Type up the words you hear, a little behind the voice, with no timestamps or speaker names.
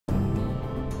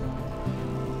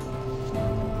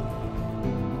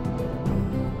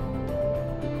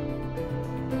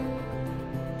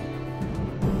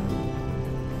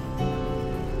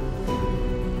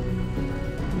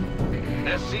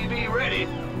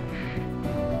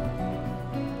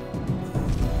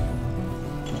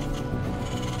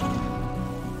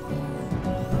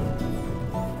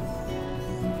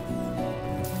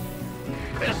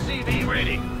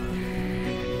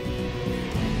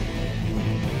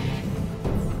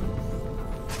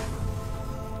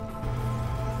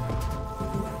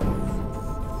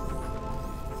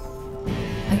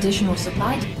Additional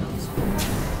supply depots.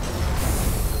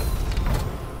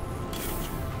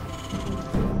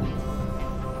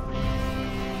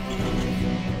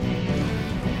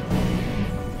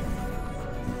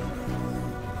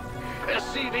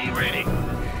 SCV ready.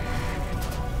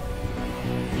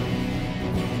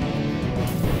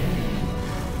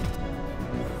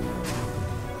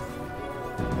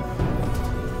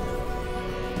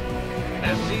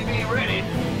 SCV ready.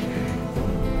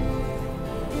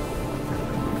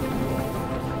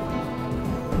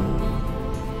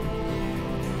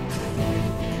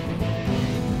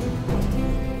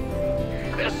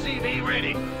 SCV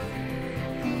ready.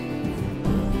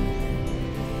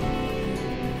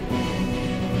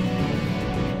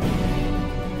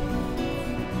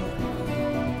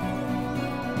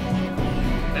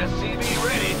 SCV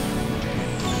ready.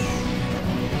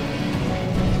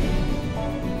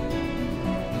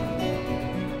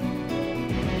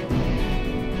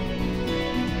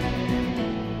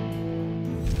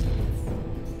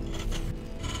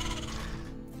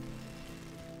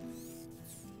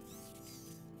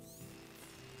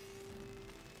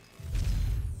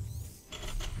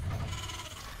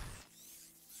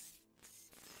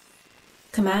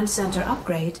 Command center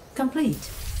upgrade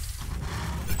complete.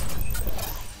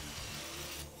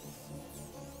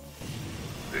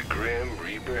 The Grim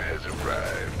Reaper has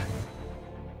arrived.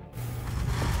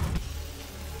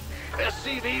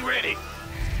 SCV ready.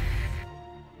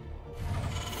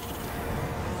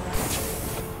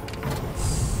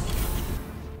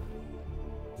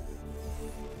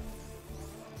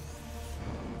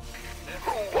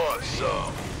 Who wants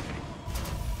some?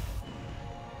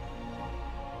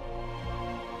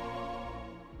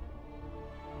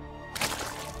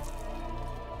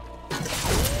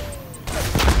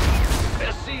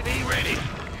 SCV ready.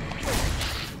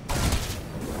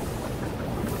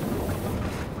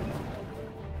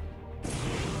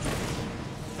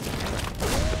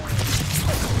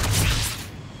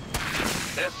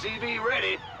 SCV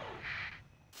ready.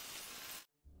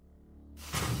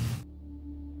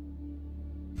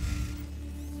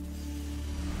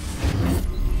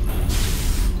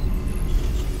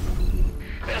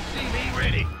 SCV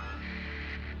ready.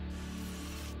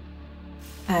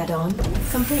 Add-on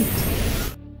complete.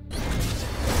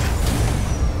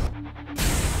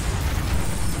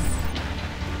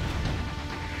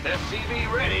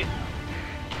 SCV ready.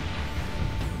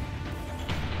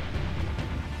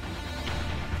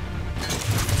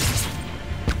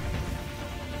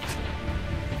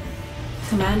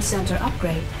 Command center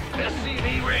upgrade.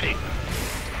 SCV ready.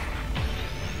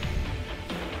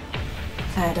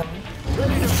 Add-on.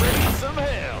 Ready to raise some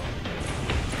hell.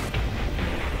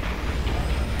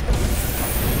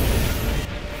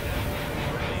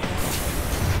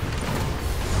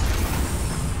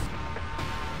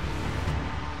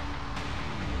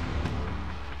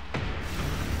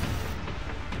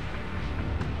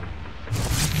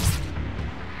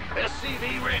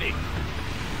 SCV ready.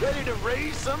 Ready to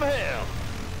raise some hell.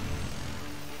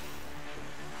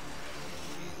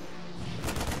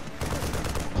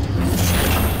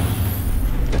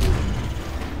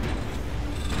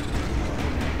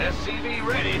 SCV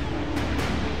ready.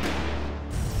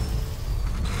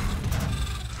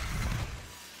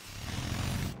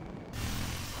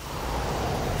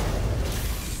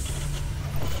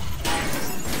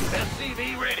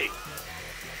 SCV ready.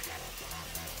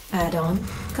 Add-on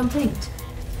complete.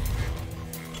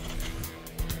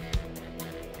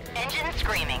 Engine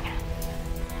screaming.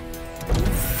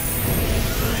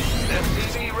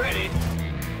 SCV ready.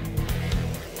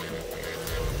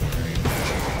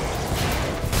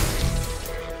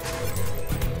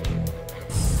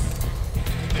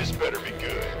 This better be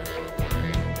good.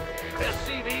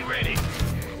 SCV ready.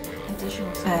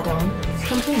 Additional add-on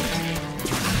complete.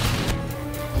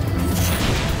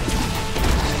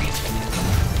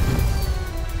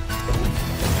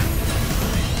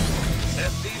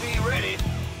 SCV ready.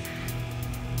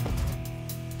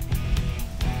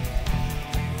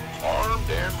 Armed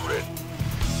and ready.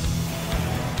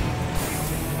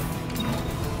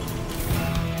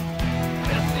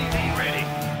 SCV ready.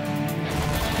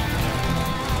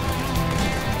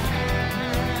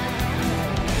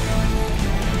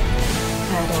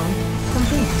 Add-on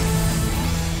complete.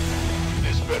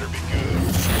 This better be good.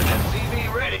 SCV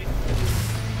ready.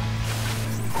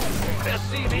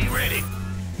 SCV ready.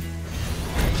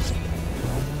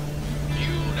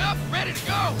 Queued up, ready to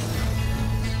go.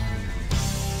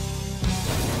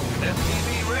 SCV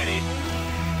ready.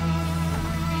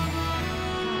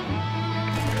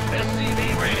 SCV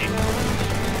ready.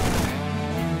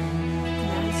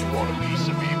 You want a piece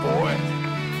of me, boy?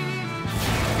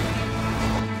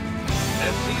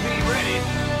 SCV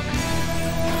ready.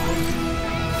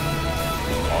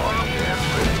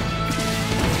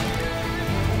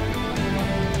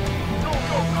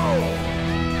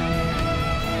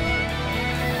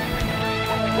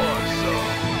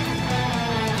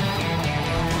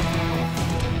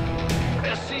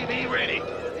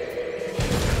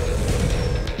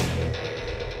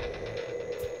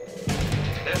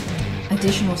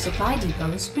 Additional supply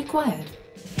depots required.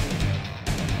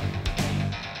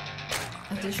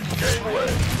 Additional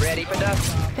Ready for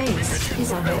dust. base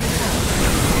is under attack.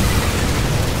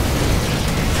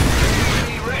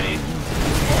 Ready.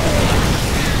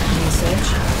 Research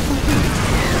complete.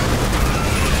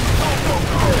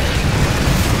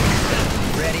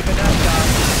 Ready for dust off.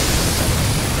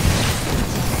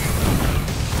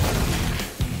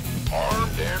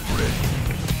 Armed and ready.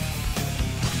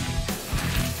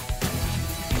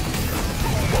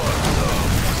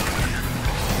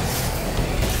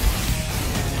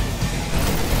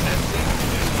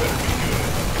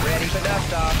 Ready for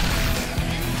dust off.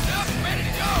 Ready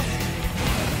to go.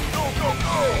 Go, go,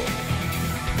 go.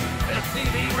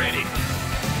 SCV ready.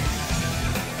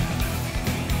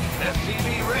 SCV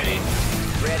ready.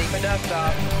 Ready for dust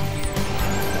off.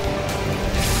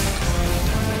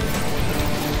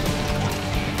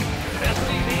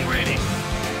 SCV ready.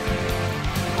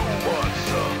 Who wants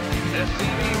some?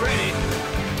 SCV ready.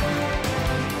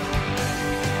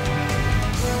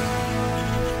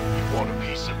 You want a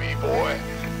piece of me, boy?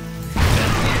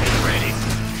 SCV ready.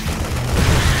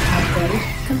 Upgrade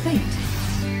complete.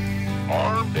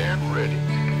 Armed and ready.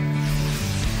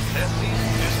 SCV.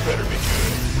 This better be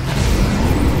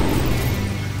good.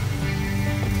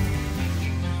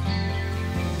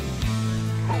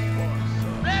 Who wants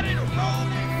some? Ready to roll.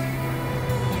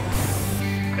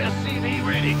 SCV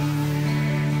ready.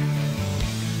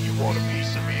 You want a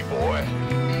piece of me, boy?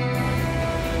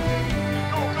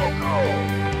 Go, go, go!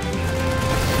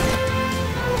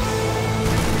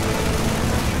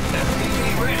 SCV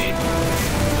ready.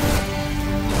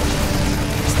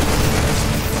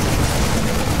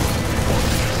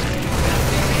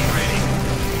 SCV ready.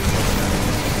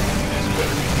 This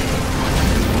better be good.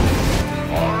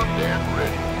 Armed and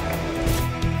ready.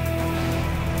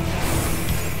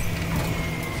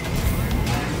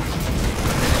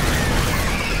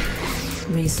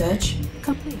 Research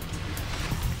complete.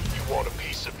 You want a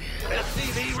piece of me?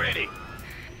 SCV ready.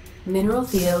 Mineral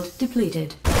field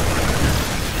depleted.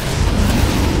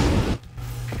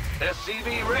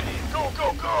 SCV ready. Go,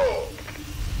 go, go!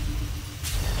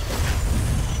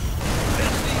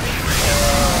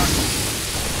 SCV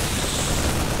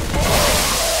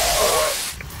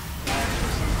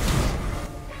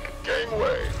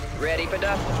Gangway! Ready for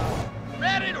dust.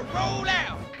 ready to roll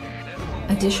out.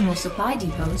 Additional supply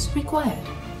depots required.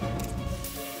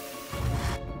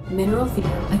 Mineral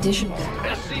field additional.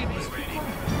 SCV ready.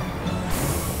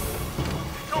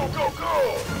 Go, go,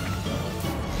 go!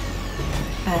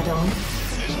 Add-on.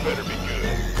 This better be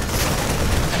good.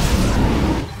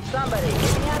 Somebody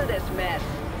get me out of this mess.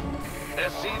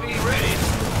 SCV ready.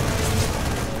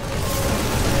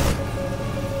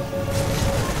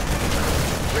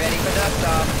 Ready for dust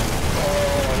off.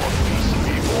 Oh, a piece of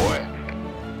me, boy.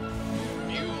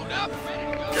 Fueled up, ready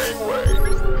to go. Gangway!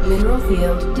 Mineral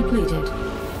field depleted.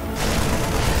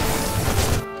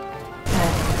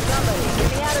 Add-on. Somebody get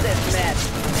me out of this mess.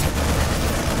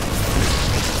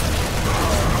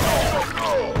 Go,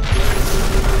 go!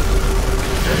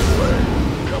 Gangway!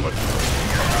 Coming through.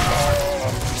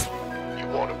 You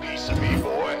want a piece of me,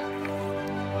 boy?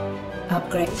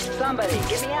 Upgrade. Somebody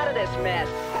get me out of this mess.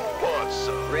 Who wants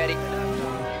some? Ready for dust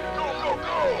Go, go,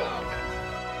 go! off.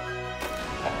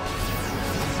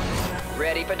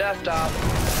 Ready for dust off.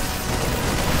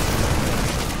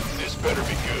 This better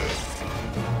be good.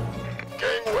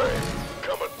 Gangway!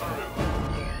 Coming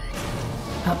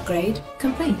through. Upgrade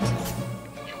complete.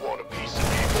 You want a piece of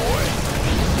me, boy?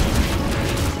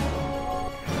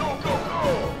 Go, go, go!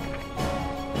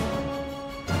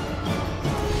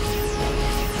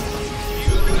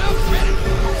 Fueled up, ready to go.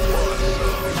 Who wants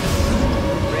some?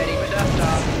 Ready for dust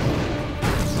off.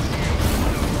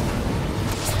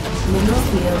 Mineral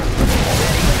field.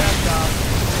 Ready for dust off.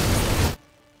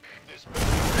 This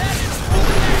better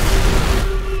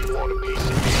You want a piece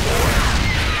of me, boy?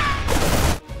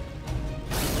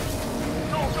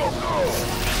 Go, go, go!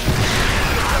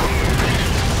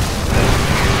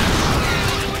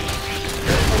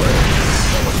 Gangway!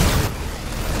 Coming through.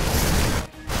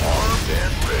 Armed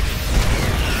and ready.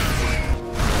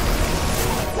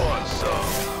 Who wants some?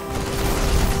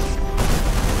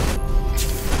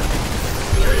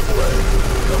 Gangway!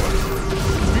 Coming through.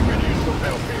 We could use some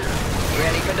help here.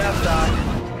 Ready for dust off.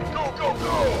 Go, go,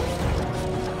 go!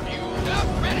 Fueled up,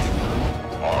 ready to go.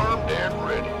 Armed and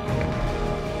ready.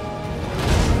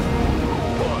 Who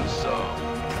wants some?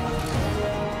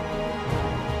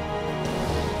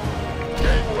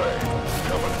 Gangway,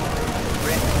 coming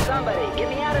through. Somebody get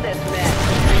me out of this mess.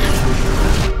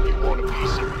 You want a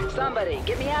piece of me? Somebody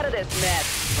get me out of this mess.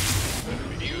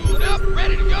 Fueled up,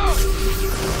 ready to go.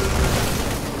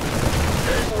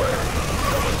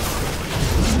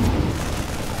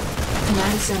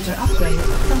 Command center upgrade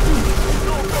complete.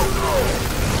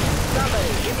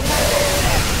 Somebody, get me out of this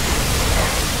mess.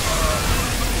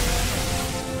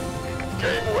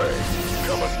 Gateway,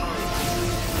 coming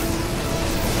through.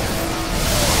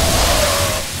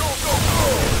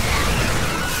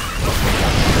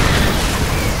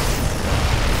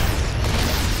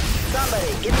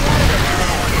 Somebody, get me out of this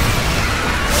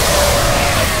mess.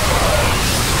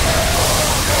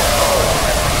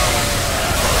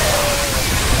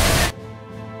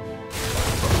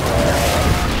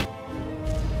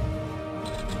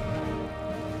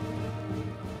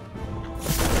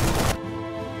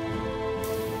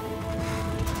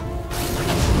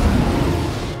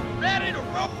 Ready to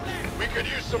roll. We could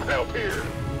use some help here.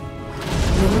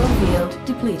 Mineral field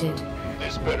depleted.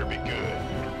 This better be good.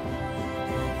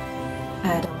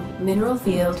 Add-on. Mineral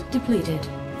field depleted.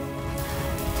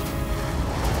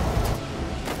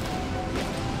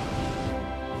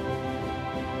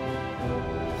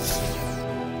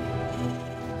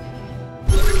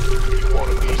 You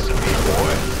want a piece of me,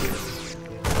 boy?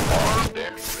 Armed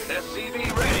and SCV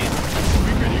ready.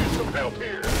 we could use some help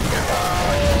here.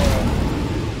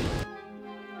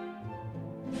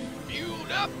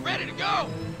 Fueled up, ready to go.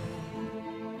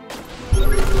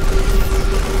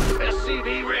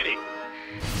 SCV ready.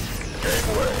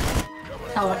 Gateway.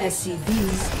 Our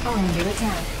SCVs are under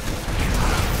attack.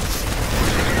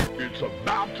 It's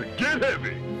about to get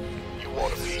heavy. You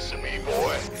want a piece of me,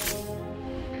 boy?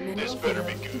 Mineral This better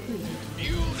be field good. depleted.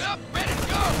 Fueled up, ready to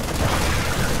go.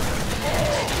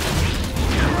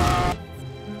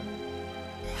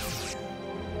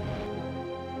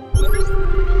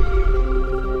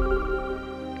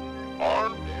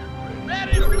 Armed and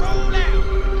Ready to roll out. ready.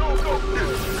 Go,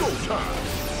 it's go time.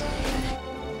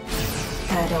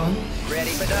 Add-on.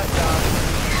 Ready for dust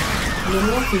off.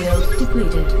 Mineral field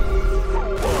depleted.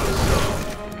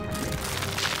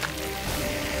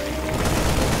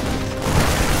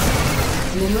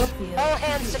 Mineral field. All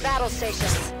hands to battle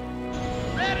stations.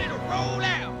 Ready to roll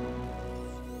out.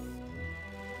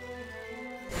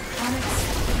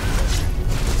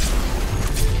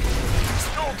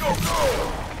 Go,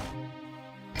 go!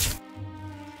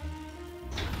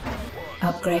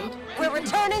 Upgrade. We're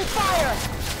returning fire.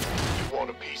 You want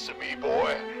a piece of me,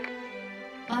 boy?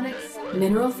 Onyx.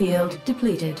 Mineral field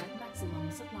depleted.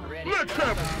 Ready. Let's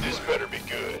have it. This better be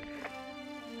good.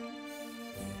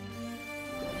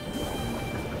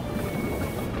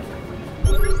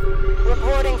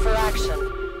 Reporting for action.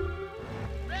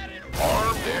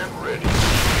 Armed and ready.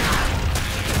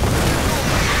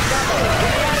 Somebody,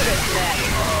 get me out of this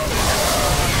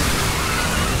mess.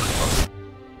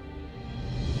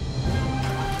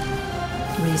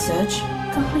 Research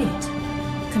complete.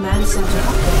 Command center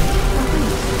upgrade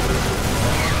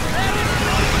complete.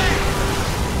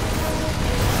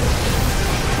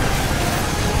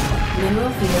 Mineral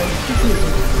field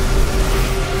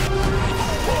depleted.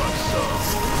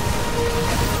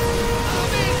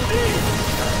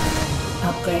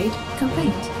 Upgrade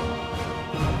complete.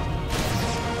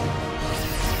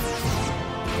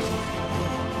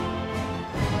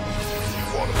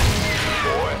 You want a piece of me,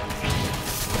 boy?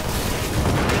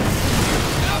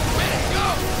 Up, ready to go.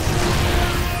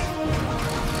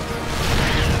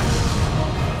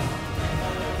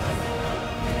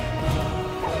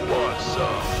 Who wants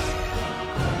some?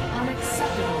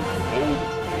 Unacceptable.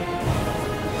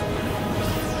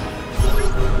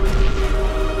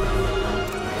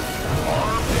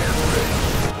 Armed and ready.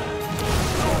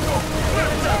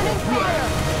 Returning fire.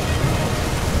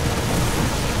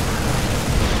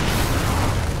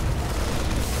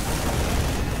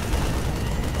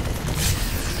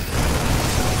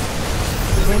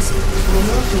 Rest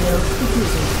mineral field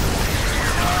depleted.